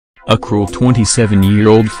A cruel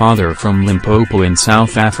 27-year-old father from Limpopo in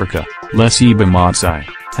South Africa, Lesiba Matsai,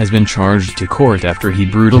 has been charged to court after he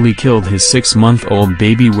brutally killed his 6-month-old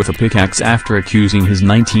baby with a pickaxe after accusing his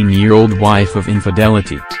 19-year-old wife of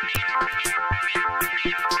infidelity.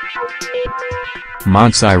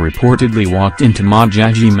 Matsai reportedly walked into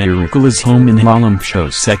Majaji Mayurikula's home in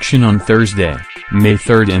Lalamsho section on Thursday, May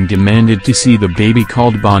 3 and demanded to see the baby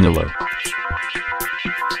called Bonilo.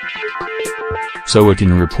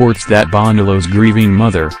 Sowetan reports that Bonilo's grieving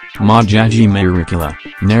mother, Majaji Mayurikula,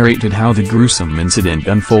 narrated how the gruesome incident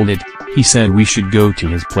unfolded. He said we should go to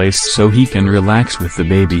his place so he can relax with the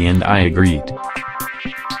baby, and I agreed.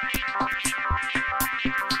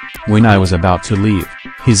 When I was about to leave,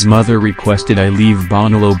 his mother requested I leave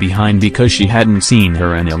Bonilo behind because she hadn't seen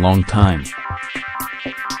her in a long time.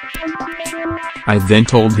 I then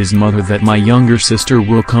told his mother that my younger sister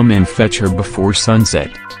will come and fetch her before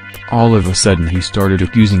sunset. All of a sudden he started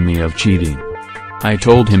accusing me of cheating. I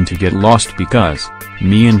told him to get lost because,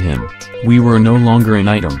 me and him, we were no longer an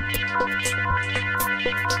item.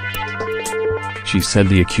 She said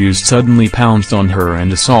the accused suddenly pounced on her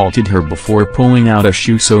and assaulted her before pulling out a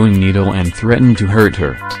shoe sewing needle and threatened to hurt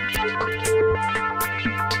her.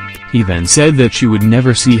 He then said that she would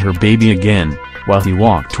never see her baby again, while he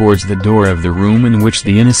walked towards the door of the room in which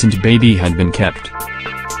the innocent baby had been kept.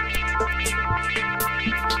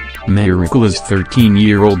 Mayurikula's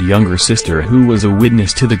 13-year-old younger sister, who was a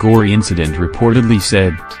witness to the gory incident, reportedly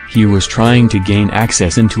said, he was trying to gain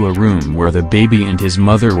access into a room where the baby and his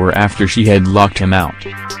mother were after she had locked him out.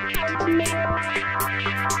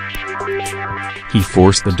 He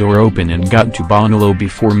forced the door open and got to Bonilo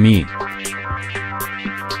before me.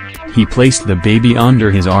 He placed the baby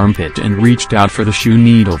under his armpit and reached out for the shoe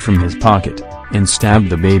needle from his pocket, and stabbed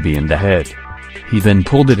the baby in the head. He then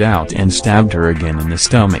pulled it out and stabbed her again in the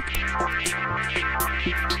stomach.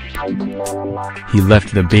 He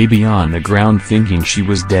left the baby on the ground thinking she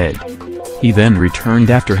was dead. He then returned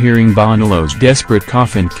after hearing Bonilo's desperate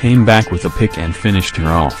cough and came back with a pick and finished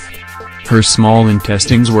her off. Her small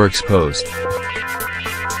intestines were exposed.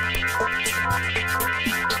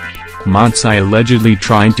 Matsai allegedly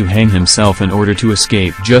tried to hang himself in order to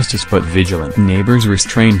escape justice, but vigilant neighbors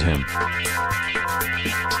restrained him.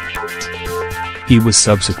 He was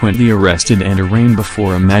subsequently arrested and arraigned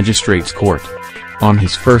before a magistrate's court. On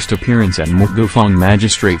his first appearance at Mugofong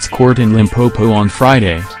Magistrates Court in Limpopo on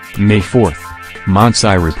Friday, May 4,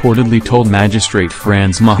 Matsai reportedly told Magistrate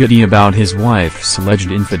Franz Mahdi about his wife's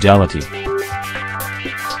alleged infidelity.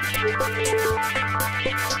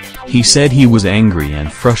 He said he was angry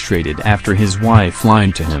and frustrated after his wife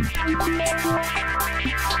lied to him.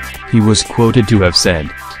 He was quoted to have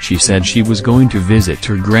said, "She said she was going to visit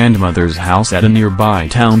her grandmother's house at a nearby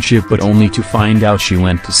township, but only to find out she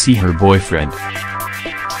went to see her boyfriend."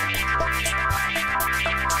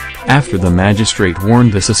 After the magistrate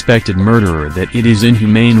warned the suspected murderer that it is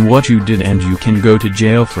inhumane what you did and you can go to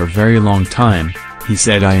jail for a very long time, he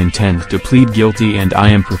said, "I intend to plead guilty and I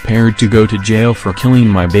am prepared to go to jail for killing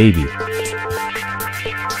my baby."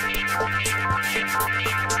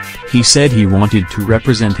 He said he wanted to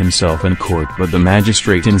represent himself in court, but the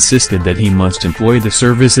magistrate insisted that he must employ the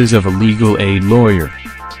services of a legal aid lawyer.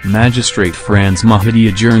 Magistrate Franz Mahdi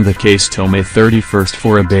adjourned the case till May 31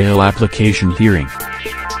 for a bail application hearing.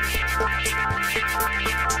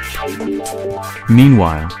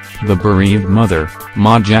 Meanwhile, the bereaved mother,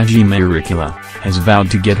 Majaji Mayurikula, has vowed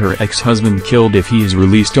to get her ex-husband killed if he is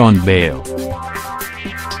released on bail.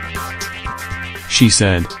 She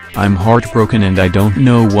said, "I'm heartbroken and I don't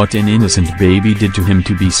know what an innocent baby did to him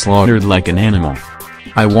to be slaughtered like an animal.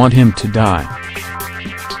 I want him to die.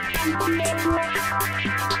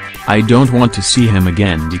 I don't want to see him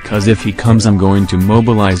again because if he comes I'm going to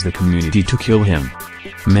mobilize the community to kill him."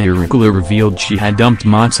 Mayurikula revealed she had dumped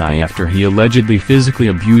Matsai after he allegedly physically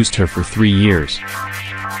abused her for 3 years.